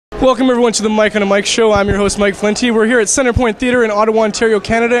Welcome everyone to the Mike on a Mike show. I'm your host Mike Flinty. We're here at Centrepoint Theatre in Ottawa, Ontario,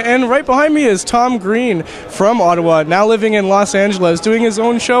 Canada, and right behind me is Tom Green from Ottawa, now living in Los Angeles, doing his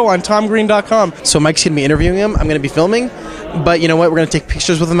own show on TomGreen.com. So Mike's going to be interviewing him. I'm going to be filming, but you know what? We're going to take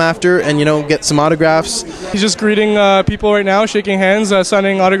pictures with him after and, you know, get some autographs. He's just greeting people right now, shaking hands,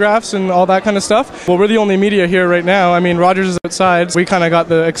 signing autographs and all that kind of stuff. Well, we're the only media here right now. I mean, Rogers is outside. We kind of got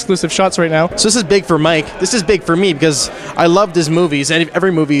the exclusive shots right now. So this is big for Mike. This is big for me because I loved his movies, and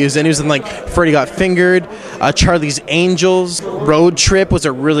every movie he was in. He was in like Freddy Got Fingered, Charlie's Angels, Road Trip was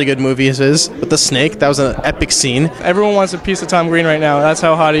a really good movie of his with the snake. That was an epic scene. Everyone wants a piece of Tom Green right now. That's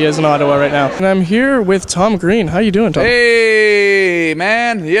how hot he is in Ottawa right now. And I'm here with Tom Green. How you doing, Tom? Hey,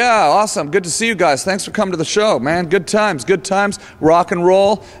 man. Yeah, awesome. Good to see you guys. Thanks for coming to the show, man. Good times, good times. Rock and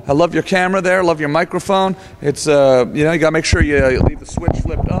roll. I love your camera there. Love your microphone. It's, you know, you got to make sure you leave the switch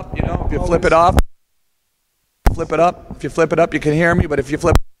flipped up, you know. If you flip it off, flip it up. If you flip it up, you can hear me, but if you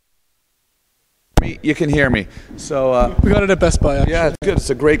flip me, you can hear me. So we got it at Best Buy, actually. Yeah, it's good. It's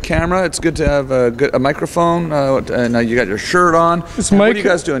a great camera. It's good to have a microphone. And you got your shirt on. What are you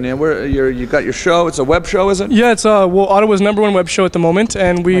guys doing? You got your show. It's a web show, is it? Yeah, it's well, Ottawa's #1 web show at the moment,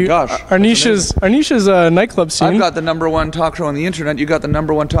 and we our niche is nightclub scene. I've got the #1 talk show on the internet. You got the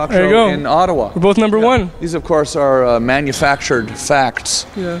 #1 talk show in Ottawa. We're both #1. These, of course, are manufactured facts.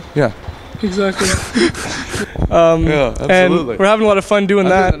 Yeah. Yeah. Exactly. Yeah, absolutely. And we're having a lot of fun doing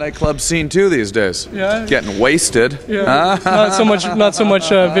that. I'm in the nightclub scene too these days. Yeah. Getting wasted. Yeah. Not so much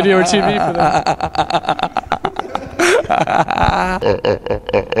video or TV for that.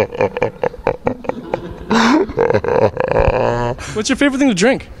 What's your favorite thing to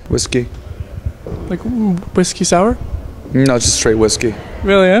drink? Whiskey. Like whiskey sour? No, just straight whiskey.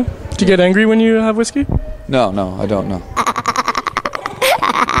 Really? Yeah. Do you get angry when you have whiskey? No, I don't know.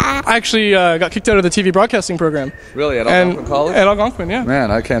 I actually got kicked out of the TV broadcasting program. Really? At Algonquin College? At Algonquin, yeah.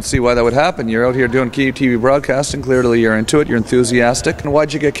 Man, I can't see why that would happen. You're out here doing TV broadcasting. Clearly you're into it. You're enthusiastic. And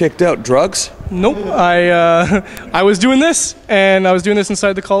why'd you get kicked out? Drugs? Nope. I was doing this, and I was doing this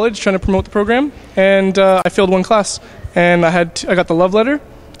inside the college, trying to promote the program, and I failed one class. And I got the love letter,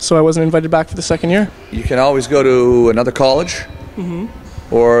 so I wasn't invited back for the second year. You can always go to another college,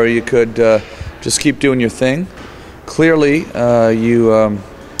 or you could just keep doing your thing. Clearly, you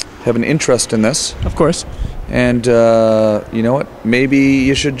have an interest in this. Of course. And you know what? Maybe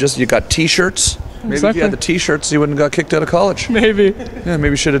you should you got T-shirts. Maybe if you had the T-shirts, you wouldn't have got kicked out of college. Maybe. Yeah, maybe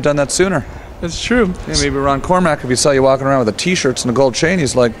you should have done that sooner. That's true. Yeah, maybe Ron Cormack, if he saw you walking around with the T-shirts and a gold chain,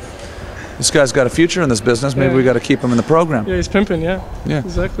 he's like, this guy's got a future in this business. Maybe we got to keep him in the program. Yeah, he's pimping. Yeah. Yeah.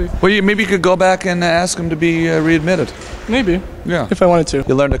 Exactly. Well, maybe you could go back and ask him to be readmitted. Maybe. Yeah. If I wanted to.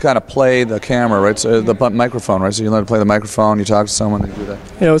 You learn to kind of play the camera, right? So the microphone, right? So you learn to play the microphone. You talk to someone. You do that.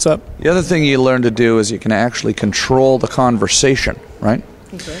 Yeah. What's up? The other thing you learn to do is you can actually control the conversation, right?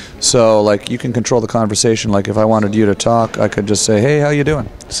 Okay. So, like, you can control the conversation. Like, if I wanted you to talk, I could just say, "Hey, how you doing?"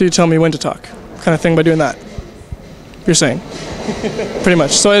 So you tell me when to talk, kind of thing, by doing that. You're saying. Pretty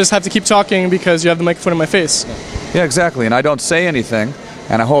much. So I just have to keep talking because you have the microphone in my face. Yeah, exactly. And I don't say anything,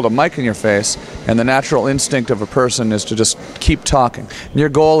 and I hold a mic in your face, and the natural instinct of a person is to just keep talking. And your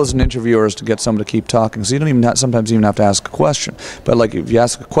goal as an interviewer is to get someone to keep talking. So you don't even sometimes even have to ask a question. But like if you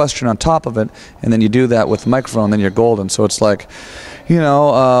ask a question on top of it, and then you do that with the microphone, then you're golden. So it's like, you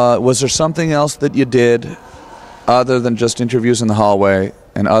know, was there something else that you did other than just interviews in the hallway,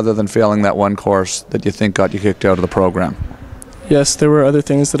 and other than failing that one course that you think got you kicked out of the program? Yes, there were other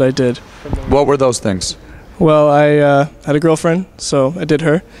things that I did. What were those things? Well, I had a girlfriend, so I did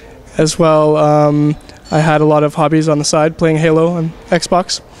her. As well, I had a lot of hobbies on the side, playing Halo on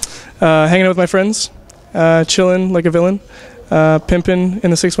Xbox, hanging out with my friends, chilling like a villain, pimping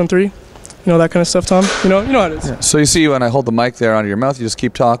in the 613. You know, that kind of stuff, Tom? You know how it is. Yeah. So you see when I hold the mic there onto your mouth, you just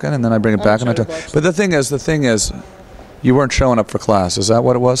keep talking, and then I bring it back and I talk. But the thing is, you weren't showing up for class. Is that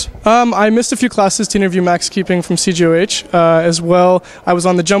what it was? I missed a few classes to interview Max Keeping from CGOH. As well, I was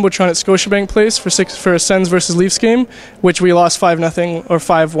on the Jumbotron at Scotiabank Place for a Sens versus Leafs game, which we lost 5-0 or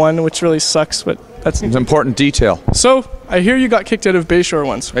 5-1, which really sucks, but that's an important detail. So, I hear you got kicked out of Bayshore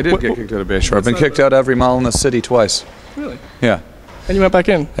once. I did get kicked out of Bayshore. I've been kicked out every mall in the city twice. Really? Yeah. And you went back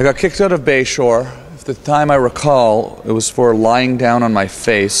in? I got kicked out of Bayshore. At the time I recall, it was for lying down on my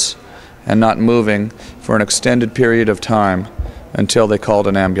face and not moving for an extended period of time until they called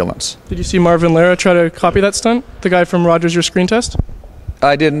an ambulance. Did you see Marvin Lara try to copy that stunt? The guy from Rogers Your Screen Test?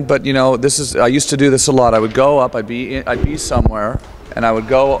 I didn't, but you know, I used to do this a lot. I would go up, I'd be somewhere, and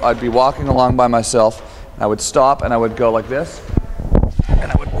I'd be walking along by myself, and I would stop and I would go like this,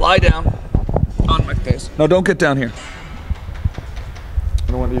 and I would lie down on my face. No, don't get down here.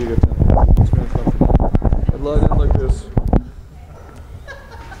 I don't want you to get down. It's very uncomfortable. I'd lie down like this.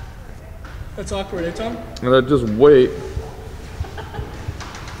 That's awkward, eh, Tom? And I'd just wait.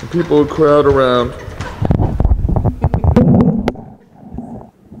 And people would crowd around.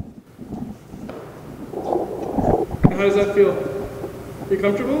 How does that feel? You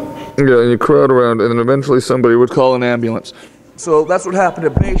comfortable? Yeah, and you crowd around, and then eventually somebody would call an ambulance. So that's what happened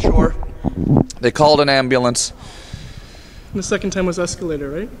at Bayshore. They called an ambulance. And the second time was escalator,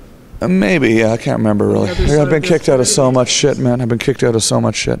 right? Maybe, yeah, I can't remember really. I've been kicked out of so much shit, man. I've been kicked out of so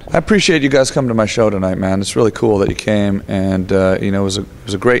much shit. I appreciate you guys coming to my show tonight, man. It's really cool that you came, and you know, it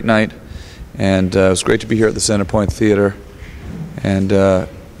was a great night, and it was great to be here at the Centerpoint Theater. And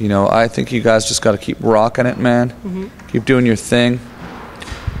you know, I think you guys just got to keep rocking it, man. Keep doing your thing,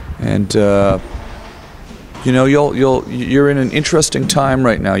 and you know, you're in an interesting time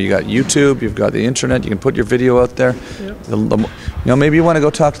right now. You got YouTube, you've got the internet. You can put your video out there. Yep. You know, maybe you want to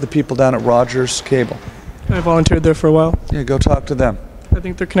go talk to the people down at Rogers Cable. I volunteered there for a while. Yeah, go talk to them. I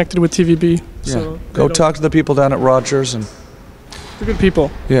think they're connected with TVB. Yeah, So go talk to the people down at Rogers, and they're good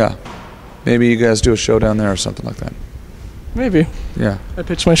people. yeah, maybe you guys do a show down there or something like that. Maybe. Yeah, I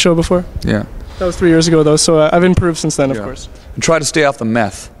pitched my show before. yeah. That was 3 years ago, though, so I've improved since then, of Yeah. course. And try to stay off the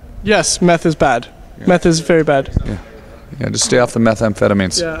meth. Yes, meth is bad. Meth is very bad. Yeah, just stay off the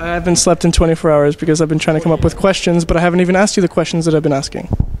methamphetamines. Yeah, I haven't slept in 24 hours because I've been trying to come up with questions, but I haven't even asked you the questions that I've been asking.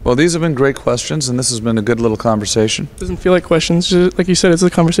 Well, these have been great questions, and this has been a good little conversation. Doesn't feel like questions, just like you said, it's a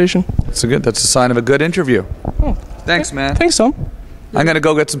conversation. That's a sign of a good interview. Oh, Thanks, man. thanks, Tom. I'm gonna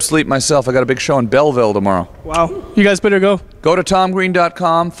go get some sleep myself. I got a big show in Belleville tomorrow. Wow, you guys better go. Go to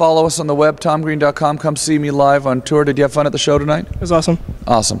tomgreen.com. Follow us on the web, tomgreen.com. Come see me live on tour. Did you have fun at the show tonight? It was awesome.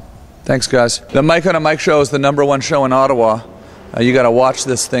 Awesome. Thanks, guys. The Mike on a Mike show is the #1 show in Ottawa. You got to watch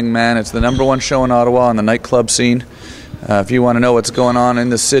this thing, man. It's the #1 show in Ottawa on the nightclub scene. If you want to know what's going on in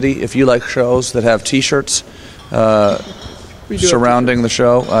the city, if you like shows that have T-shirts surrounding the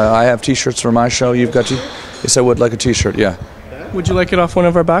show, I have T-shirts for my show. You've got Yes, I would like a T-shirt. Yeah. Would you like it off one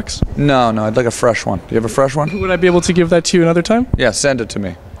of our backs? No, I'd like a fresh one. Do you have a fresh one? Would I be able to give that to you another time? Yeah, send it to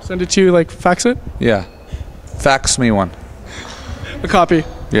me. Send it to you, like fax it? Yeah. Fax me one. A copy.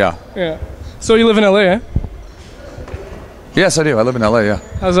 Yeah. Yeah. So you live in LA, eh? Yes, I do. I live in LA, yeah.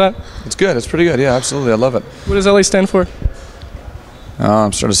 How's that? It's good. It's pretty good. Yeah, absolutely. I love it. What does LA stand for? Oh,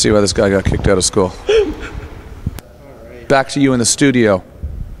 I'm starting to see why this guy got kicked out of school. Back to you in the studio.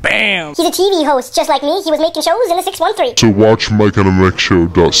 Bam! He's a TV host just like me. He was making shows in the 613. So watch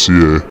MikeOnAMikeShow.ca.